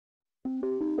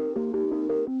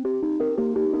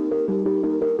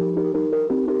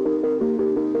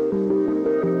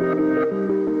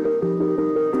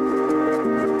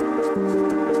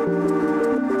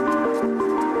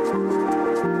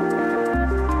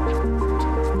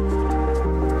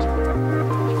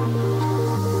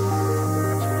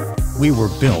We were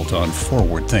built on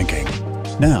forward thinking.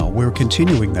 Now we're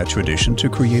continuing that tradition to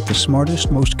create the smartest,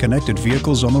 most connected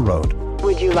vehicles on the road.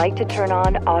 Would you like to turn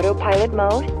on autopilot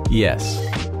mode? Yes.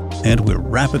 And we're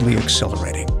rapidly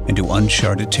accelerating into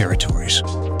uncharted territories.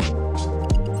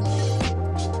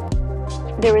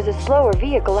 There is a slower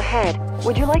vehicle ahead.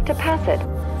 Would you like to pass it?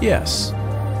 Yes.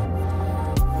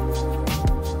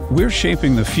 We're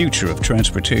shaping the future of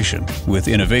transportation with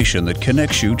innovation that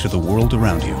connects you to the world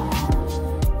around you.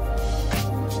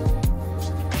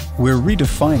 We're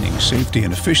redefining safety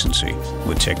and efficiency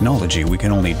with technology we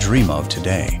can only dream of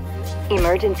today.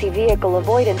 Emergency vehicle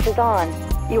avoidance is on.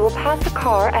 You will pass a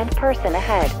car and person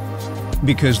ahead.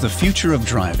 Because the future of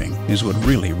driving is what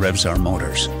really revs our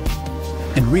motors.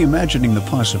 And reimagining the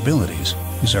possibilities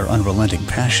is our unrelenting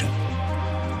passion.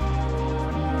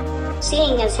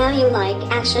 Seeing as how you like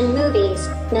action movies,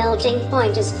 Melting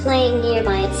Point is playing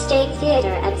nearby at State Theater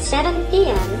at 7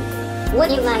 p.m.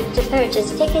 Would you like to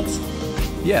purchase tickets?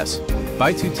 Yes.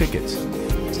 Buy 2 tickets.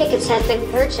 Tickets have been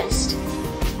purchased.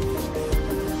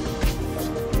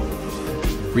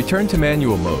 Return to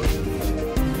manual mode.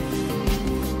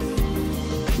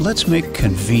 Let's make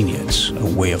convenience a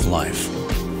way of life.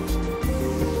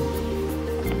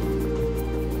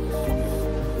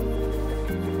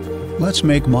 Let's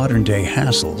make modern-day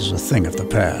hassles a thing of the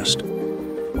past.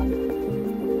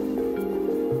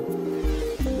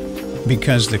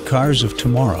 Because the cars of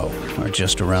tomorrow are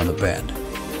just around the bend.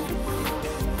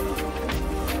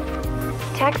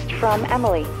 Text from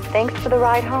Emily. Thanks for the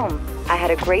ride home. I had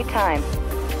a great time.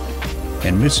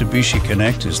 And Mitsubishi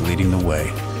Connect is leading the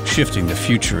way, shifting the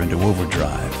future into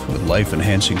overdrive with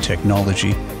life-enhancing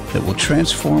technology that will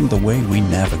transform the way we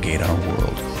navigate our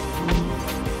world.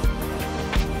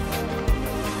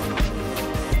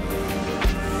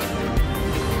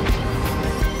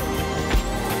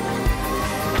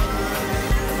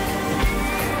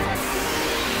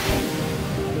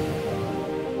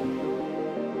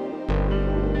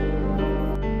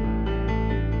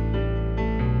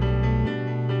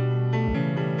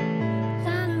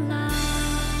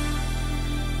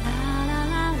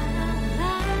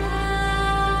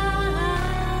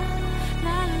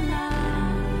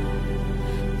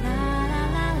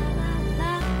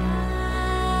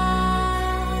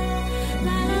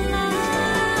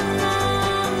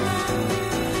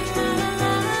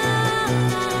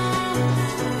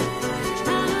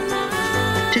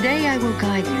 Today I will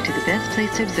guide you to the best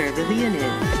place to observe the Leonids.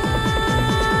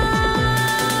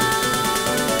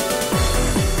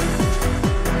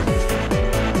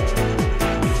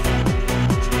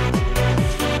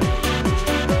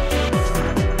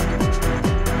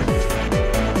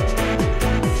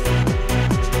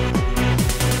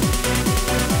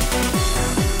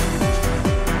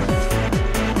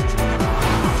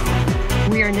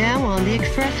 We are now on the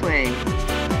expressway.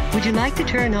 Would you like to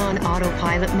turn on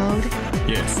autopilot mode?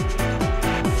 Yes.